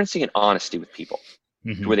transparency and honesty with people,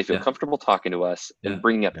 where they feel comfortable talking to us and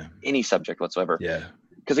bringing up any subject whatsoever. Yeah.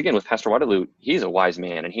 Because again, with Pastor Waterloo, he's a wise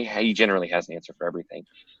man, and he generally has an answer for everything.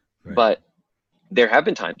 Right. But there have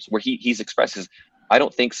been times where he's expressed his, I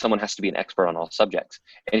don't think someone has to be an expert on all subjects.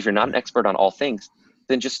 And if you're not an expert on all things,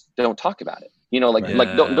 then just don't talk about it.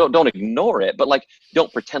 Don't ignore it, but like,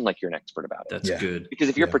 don't pretend like you're an expert about it. That's good. Because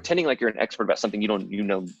if you're pretending like you're an expert about something you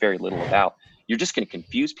know very little about, you're just going to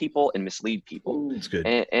confuse people and mislead people. That's good.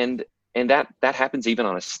 And that happens even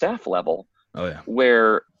on a staff level. Oh yeah.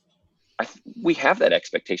 Where we have that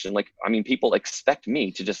expectation. Like, I mean, people expect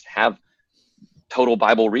me to just have total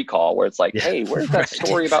Bible recall, where it's like, hey, where's that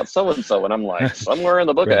story about so-and-so? And I'm like, somewhere in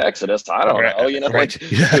the book of Exodus. I don't know, I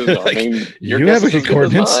mean, you have a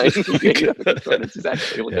concordance.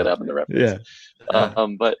 Exactly. Look it up in the reference.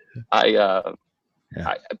 But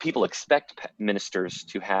people expect ministers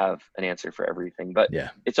to have an answer for everything, but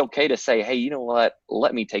it's okay to say, hey, you know what?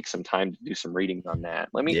 Let me take some time to do some reading on that.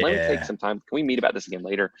 Let me take some time. Can we meet about this again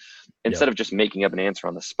later? Instead of just making up an answer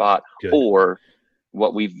on the spot, or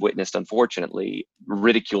what we've witnessed, unfortunately,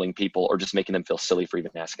 ridiculing people or just making them feel silly for even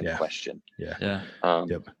asking the question.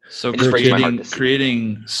 So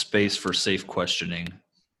creating space for safe questioning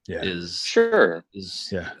is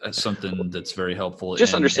something that's very helpful.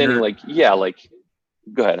 Just understanding,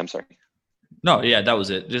 go ahead. I'm sorry. No, that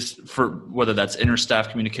was it. Just for whether that's inter-staff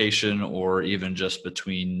communication or even just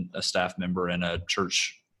between a staff member and a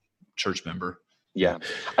church member. Yeah,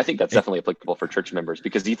 I think that's definitely applicable for church members,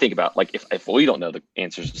 because you think about, like, if we don't know the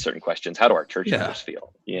answers to certain questions, how do our church members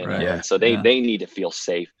feel? You know, and so they need to feel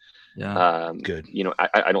safe. Yeah. Good. You know,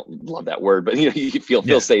 I don't love that word, but you know, you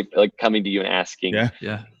feel safe, like, coming to you and asking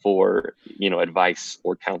for, you know, advice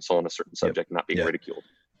or counsel on a certain subject, not being ridiculed.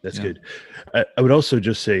 That's good. I would also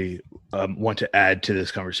just say, want to add to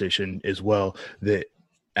this conversation as well, that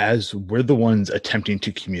as we're the ones attempting to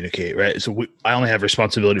communicate, right? So I only have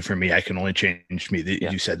responsibility for me. I can only change me.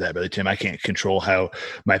 You said that, Brother Tim. I can't control how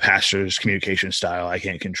my pastor's communication style. I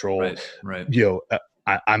can't control, you know,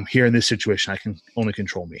 I'm here in this situation. I can only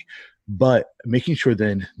control me. But making sure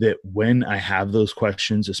then that when I have those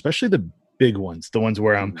questions, especially the big ones, the ones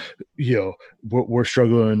where I'm, you know, we're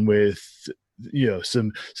struggling with, you know,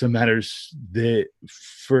 some matters that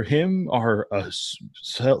for him are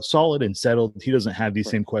solid and settled. He doesn't have these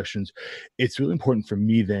same questions. It's really important for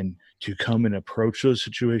me then to come and approach those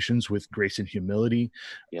situations with grace and humility,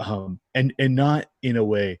 and not in a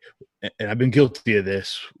way, and I've been guilty of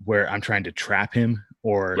this, where I'm trying to trap him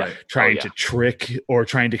or trying to trick or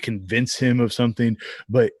trying to convince him of something.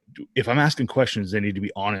 But if I'm asking questions, they need to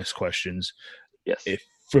be honest questions.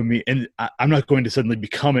 For me, and I'm not going to suddenly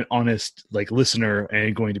become an honest, like, listener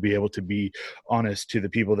and going to be able to be honest to the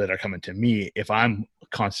people that are coming to me if I'm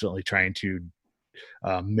constantly trying to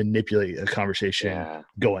manipulate a conversation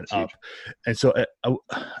going up. And so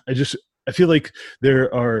I feel like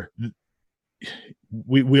there are,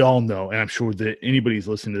 we all know, and I'm sure that anybody who's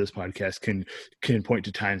listening to this podcast can point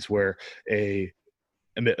to times where a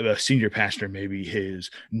senior pastor maybe has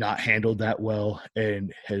not handled that well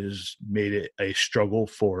and has made it a struggle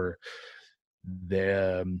for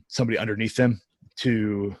somebody underneath them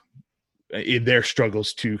to, in their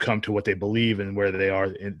struggles, to come to what they believe and where they are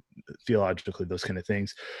in theologically, those kind of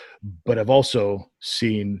things. But I've also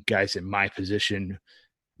seen guys in my position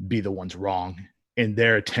be the ones wrong in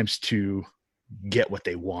their attempts to get what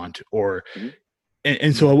they want, or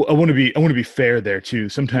and so I want to be fair there too.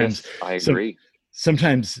 Sometimes I agree.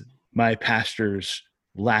 Sometimes my pastor's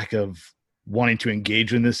lack of wanting to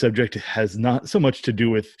engage in this subject has not so much to do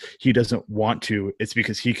with he doesn't want to. It's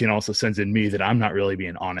because he can also sense in me that I'm not really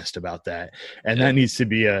being honest about that. And that needs to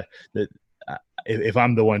be if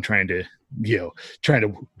I'm the one trying to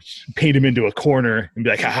paint him into a corner and be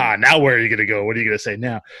like, haha, now where are you going to go? What are you going to say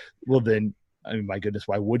now? Well, then, I mean, my goodness,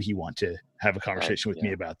 why would he want to have a conversation with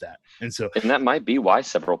me about that? And that might be why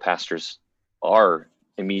several pastors are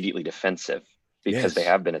immediately defensive, because they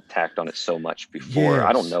have been attacked on it so much before.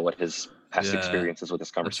 I don't know what his past experiences with this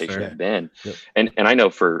conversation have been. And I know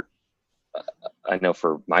for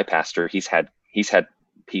my pastor, he's had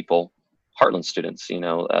people, Heartland students, you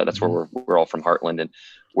know, that's where we're all from, Heartland, and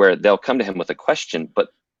where they'll come to him with a question, but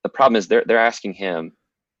the problem is they're asking him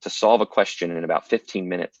to solve a question in about 15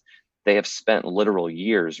 minutes. They have spent literal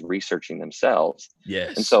years researching themselves.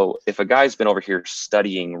 And so if a guy's been over here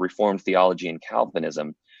studying Reformed theology and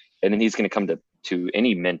Calvinism, and then he's going to come to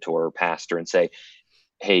any mentor or pastor and say,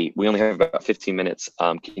 hey, we only have about 15 minutes.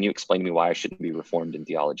 Can you explain to me why I shouldn't be Reformed in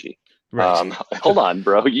theology? Hold on,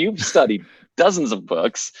 bro. You've studied dozens of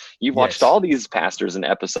books. You've watched all these pastors and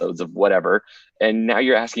episodes of whatever, and now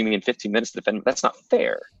you're asking me in 15 minutes to defend. That's not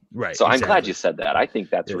fair. So I'm glad you said that. I think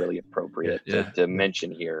that's really appropriate to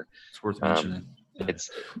mention here. It's worth mentioning.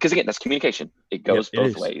 It's because, again, that's communication. It goes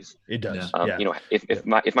both ways. It does. You know, if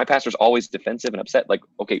my pastor's always defensive and upset, like,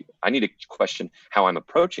 okay, I need to question how I'm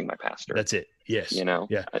approaching my pastor. That's it. Yes. You know.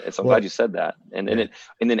 So I'm glad you said that. And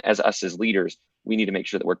then as us as leaders, we need to make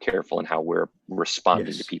sure that we're careful in how we're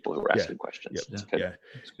responding to people who are asking questions.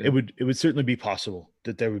 It would certainly be possible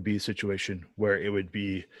that there would be a situation where it would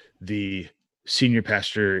be the senior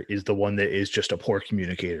pastor is the one that is just a poor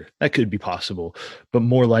communicator. That could be possible, but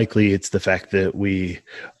more likely it's the fact that we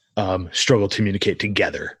struggle to communicate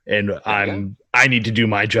together, and I need to do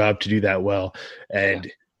my job to do that well,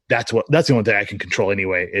 and that's the only thing I can control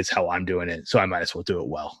anyway, is how I'm doing it. So I might as well do it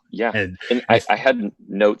well. And I had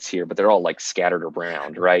notes here, but they're all like scattered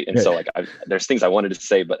around, right? And so like there's things I wanted to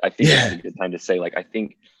say, but I think it's a good time to say, like, I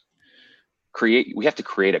think we have to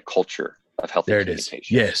create a culture of healthy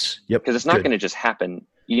communication. Because it's not going to just happen.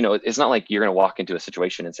 You know, it's not like you're going to walk into a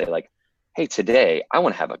situation and say, like, hey, today I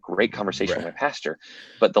want to have a great conversation with my pastor,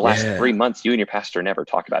 but the last 3 months you and your pastor never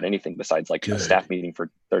talk about anything besides like a staff meeting for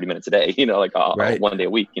 30 minutes a day, you know, like 1 day a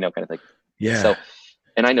week, you know, kind of thing. So,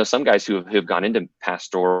 and I know some guys who have gone into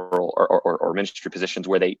pastoral or ministry positions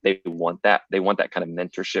where they want that kind of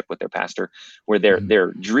mentorship with their pastor, where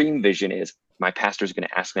their dream vision is, my pastor is going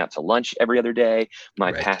to ask me out to lunch every other day.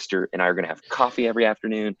 My pastor and I are going to have coffee every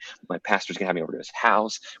afternoon. My pastor's going to have me over to his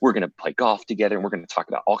house. We're going to play golf together, and we're going to talk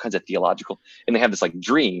about all kinds of theological. And they have this like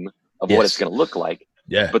dream of what it's going to look like.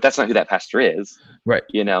 Yeah. But that's not who that pastor is. Right.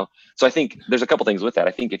 So I think there's a couple things with that.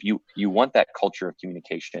 I think if you want that culture of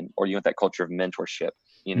communication, or you want that culture of mentorship,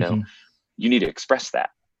 you need to express that.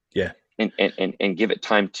 Yeah. And give it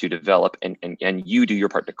time to develop, and you do your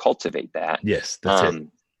part to cultivate that. Yes. That's it.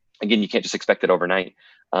 Again, you can't just expect it overnight.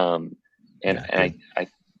 I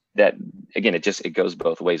that again, it goes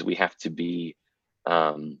both ways. We have to be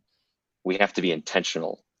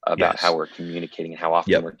intentional about how we're communicating and how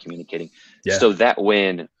often we're communicating, so that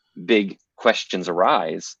when big questions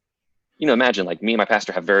arise, imagine like me and my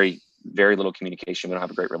pastor have very, very little communication. We don't have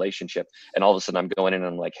a great relationship. And all of a sudden I'm going in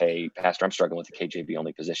and I'm like, hey, pastor, I'm struggling with the KJV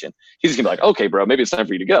only position. He's gonna be like, okay, bro, maybe it's time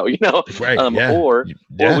for you to go, Right. Or we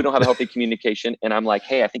don't have a healthy communication. And I'm like,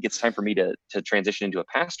 hey, I think it's time for me to transition into a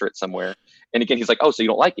pastorate somewhere. And again, he's like, oh, so you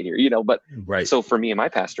don't like it here, but right. So for me and my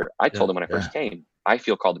pastor, I told him when I first came, I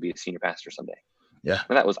feel called to be a senior pastor someday. Yeah.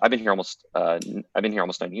 And I've been here almost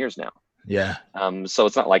 9 years now. Yeah. So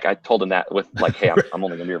it's not like I told him that with like, hey, I'm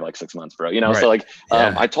only gonna be here for like 6 months, bro. Right. So like,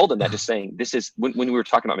 I told him that just saying, this is when we were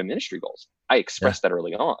talking about my ministry goals, I expressed that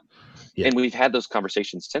early on. Yeah. And we've had those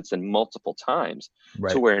conversations since then multiple times,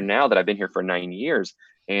 to where now that I've been here for 9 years,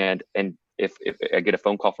 and if I get a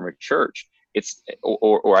phone call from a church,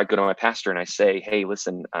 or I go to my pastor and I say, hey,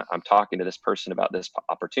 listen, I'm talking to this person about this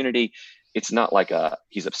opportunity. It's not like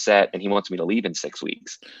he's upset and he wants me to leave in 6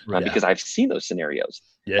 weeks, because I've seen those scenarios.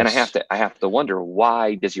 Yes. And I have to wonder,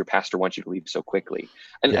 why does your pastor want you to leave so quickly?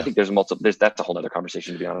 And I think that's a whole nother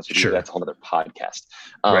conversation, to be honest with you. That's a whole other podcast.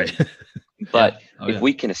 But if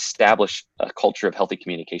we can establish a culture of healthy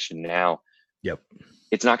communication now,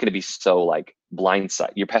 it's not going to be so like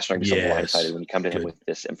blindsided. Your pastor not going to be so blindsided when you come to him with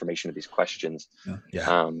this information or these questions.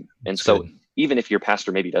 So even if your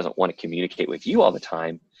pastor maybe doesn't want to communicate with you all the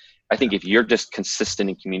time, I think if you're just consistent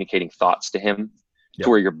in communicating thoughts to him, to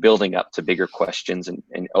where you're building up to bigger questions and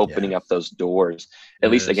opening up those doors,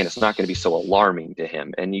 at least again, it's not going to be so alarming to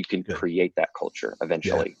him, and you can create that culture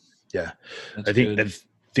eventually. Yeah. I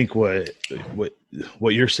think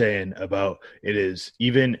what you're saying about it is,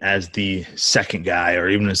 even as the second guy, or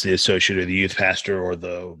even as the associate or the youth pastor or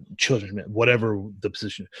the children, whatever the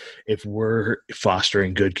position, if we're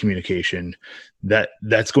fostering good communication,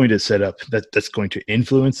 that's going to set up, that's going to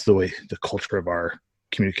influence the culture of our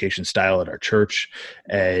communication style at our church.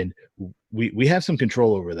 And we have some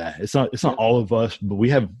control over that. It's not all of us, but we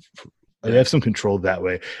have some control that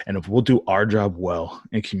way. And if we'll do our job well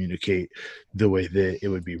and communicate the way that it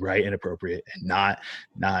would be right and appropriate, and not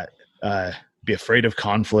be afraid of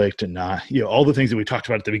conflict, and not, all the things that we talked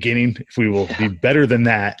about at the beginning, if we will be better than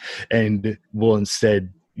that, and we'll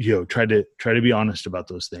instead, try to be honest about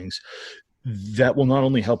those things, that will not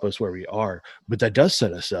only help us where we are, but that does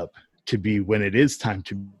set us up to be, when it is time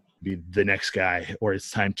to be the next guy, or it's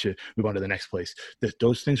time to move on to the next place, that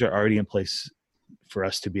those things are already in place for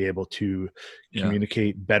us to be able to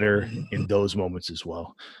communicate better in those moments as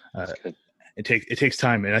well. It takes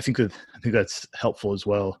time, and I think that's helpful as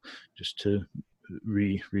well. Just to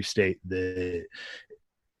restate that,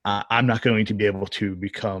 I'm not going to be able to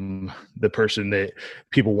become the person that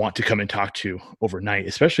people want to come and talk to overnight,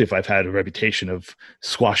 especially if I've had a reputation of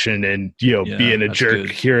squashing and being a jerk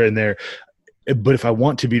here and there. But if I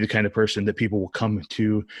want to be the kind of person that people will come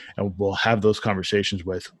to and will have those conversations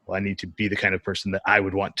with, well, I need to be the kind of person that I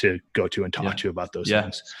would want to go to and talk to about those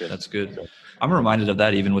things. That's good. I'm reminded of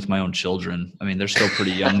that even with my own children. I mean, they're still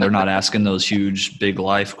pretty young. They're not asking those huge, big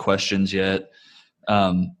life questions yet.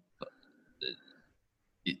 But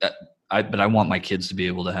I want my kids to be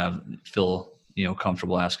able to feel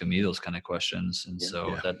comfortable asking me those kind of questions. And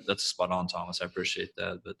that's spot on, Thomas. I appreciate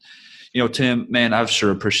that. But, Tim, man, I've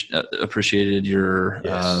sure appreciated your,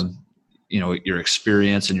 your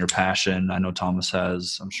experience and your passion. I know Thomas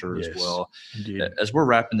has, I'm sure as well. Indeed. As we're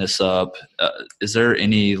wrapping this up, is there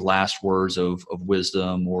any last words of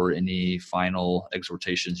wisdom or any final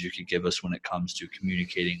exhortations you could give us when it comes to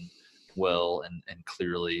communicating well and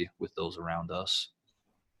clearly with those around us?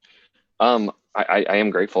 I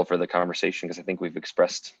am grateful for the conversation, because I think we've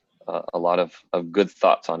expressed a lot of good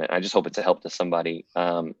thoughts on it. I just hope it's a help to somebody.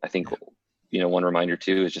 I think, one reminder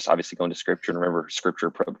too is just obviously going to Scripture and remember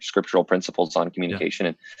scriptural principles on communication,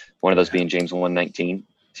 and one of those being James 1:19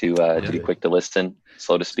 to be quick to listen,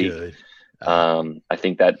 slow to speak. I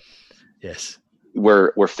think that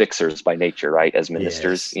we're fixers by nature, right? As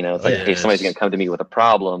ministers, it's like, hey, somebody's going to come to me with a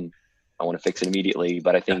problem, I want to fix it immediately.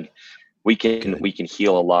 But I think we can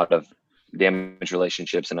heal a lot of damaged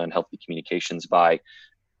relationships and unhealthy communications by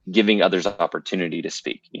giving others opportunity to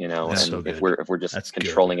speak, and so if we're just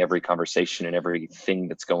controlling every conversation and everything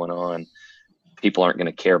that's going on, people aren't going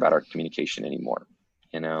to care about our communication anymore.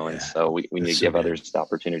 and so we need to give others the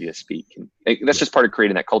opportunity to speak. And that's just part of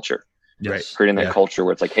creating that culture. Yes. Creating that culture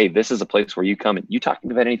where it's like, hey, this is a place where you come and you talk to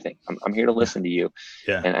me about anything. I'm here to listen to you.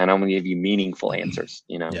 Yeah. And I'm going to give you meaningful answers,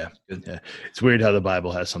 Yeah. Yeah. It's weird how the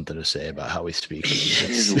Bible has something to say about how we speak. It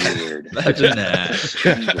is weird. Imagine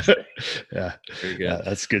that. Yeah. Very good. Yeah,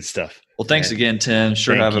 that's good stuff. Well, thanks again, Tim.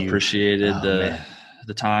 Sure have Thank you. appreciated Man.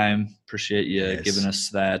 the time. Appreciate you Yes. giving us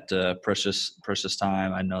that precious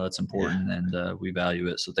time. I know that's important, and we value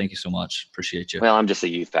it. So thank you so much. Appreciate you. Well, I'm just a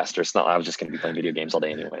youth pastor. It's not. I was just going to be playing video games all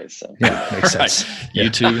day anyways. So Yeah, makes sense.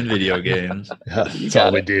 YouTube and video games. Yeah, that's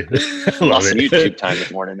all we do. Lost some YouTube time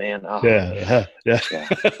this morning, man. Oh, Yeah.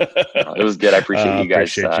 it was good. I appreciate you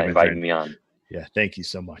guys appreciate you, my inviting friend. me on. Yeah, thank you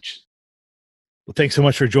so much. Well, thanks so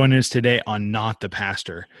much for joining us today on Not the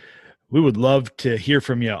Pastor. We would love to hear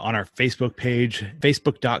from you on our Facebook page,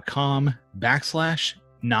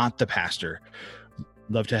 facebook.com/NotThePastor.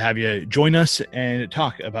 Love to have you join us and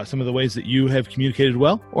talk about some of the ways that you have communicated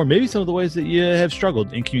well, or maybe some of the ways that you have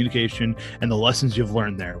struggled in communication and the lessons you've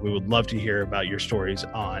learned there. We would love to hear about your stories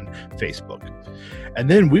on Facebook. And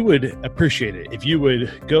then we would appreciate it if you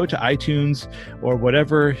would go to iTunes or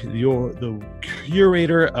whatever the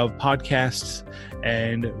curator of podcasts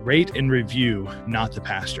and rate and review Not the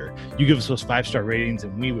Pastor. You give us those 5-star ratings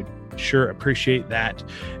and we would sure appreciate that.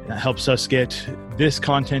 That helps us get this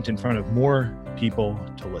content in front of more people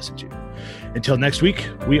to listen to. Until next week,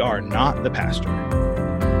 we are Not the Pastor.